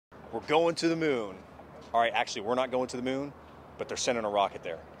We're going to the moon. All right, actually, we're not going to the moon, but they're sending a rocket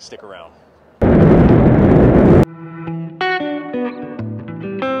there. Stick around.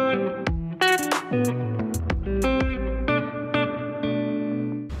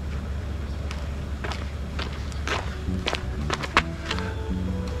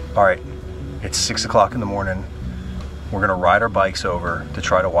 All right, it's 6 o'clock in the morning. We're gonna ride our bikes over to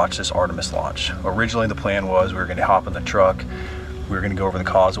try to watch this Artemis launch. Originally the plan was we were gonna hop in the truck, we were gonna go over the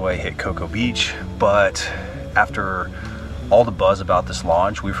causeway, hit Cocoa Beach, but after all the buzz about this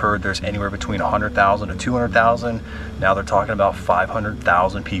launch, we've heard there's anywhere between 100,000 to 200,000. Now they're talking about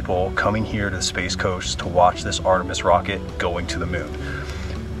 500,000 people coming here to the Space Coast to watch this Artemis rocket going to the moon.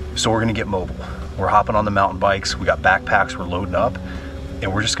 So we're gonna get mobile. We're hopping on the mountain bikes, we got backpacks, we're loading up,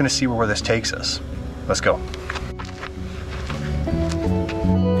 and we're just gonna see where this takes us. Let's go.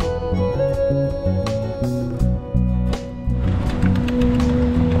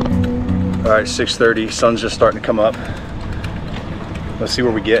 All right, 6:30, sun's just starting to come up. Let's see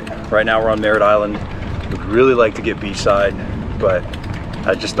where we get. Right now we're on Merritt Island. We'd really like to get beachside, but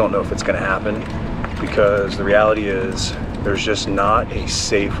I just don't know if it's gonna happen because the reality is there's just not a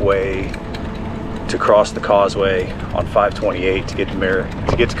safe way to cross the causeway on 528 to get to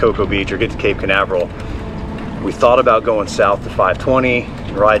to get to Cocoa Beach or get to Cape Canaveral. We thought about going south to 520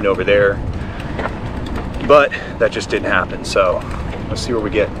 and riding over there, but that just didn't happen. So let's see where we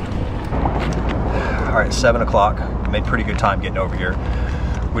get. All right, 7 o'clock. Made pretty good time getting over here.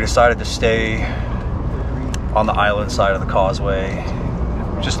 We decided to stay on the island side of the causeway.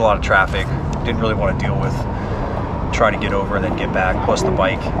 Just a lot of traffic. Didn't really want to deal with trying to get over and then get back. Plus the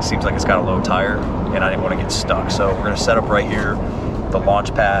bike seems like it's got a low tire and I didn't want to get stuck. So we're gonna set up right here. The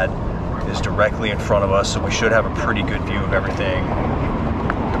launch pad is directly in front of us, so we should have a pretty good view of everything.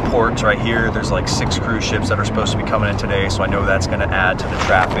 The port's right here. There's like 6 cruise ships that are supposed to be coming in today, so I know that's gonna add to the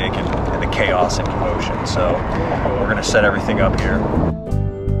traffic and the chaos and commotion. So we're gonna set everything up here.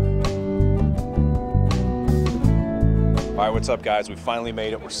 All right, what's up guys? We finally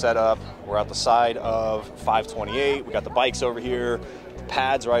made it, we're set up. We're out the side of 528. We got the bikes over here, the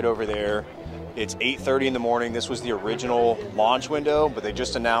pad's right over there. It's 8:30 in the morning. This was the original launch window, but they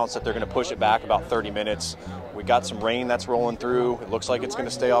just announced that they're gonna push it back about 30 minutes. We got some rain that's rolling through. It looks like it's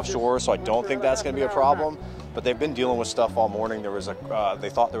gonna stay offshore, so I don't think that's gonna be a problem. But they've been dealing with stuff all morning. There was they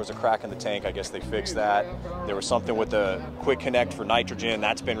thought there was a crack in the tank. I guess they fixed that. There was something with the quick connect for nitrogen.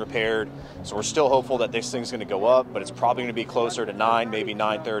 That's been repaired. So we're still hopeful that this thing's gonna go up, but it's probably gonna be closer to 9, maybe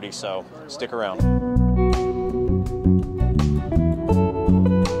 9:30, so stick around.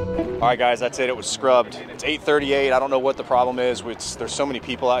 All right guys, that's it, it was scrubbed. It's 8:38, I don't know what the problem is. There's so many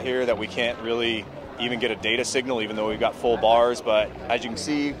people out here that we can't really even get a data signal, even though we've got full bars, but as you can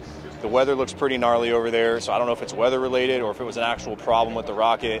see, the weather looks pretty gnarly over there, so I don't know if it's weather related or if it was an actual problem with the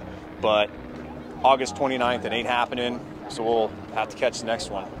rocket, but August 29th, it ain't happening, so we'll have to catch the next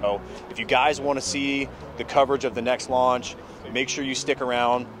one. So if you guys wanna see the coverage of the next launch, make sure you stick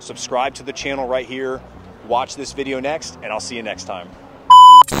around, subscribe to the channel right here, watch this video next, and I'll see you next time.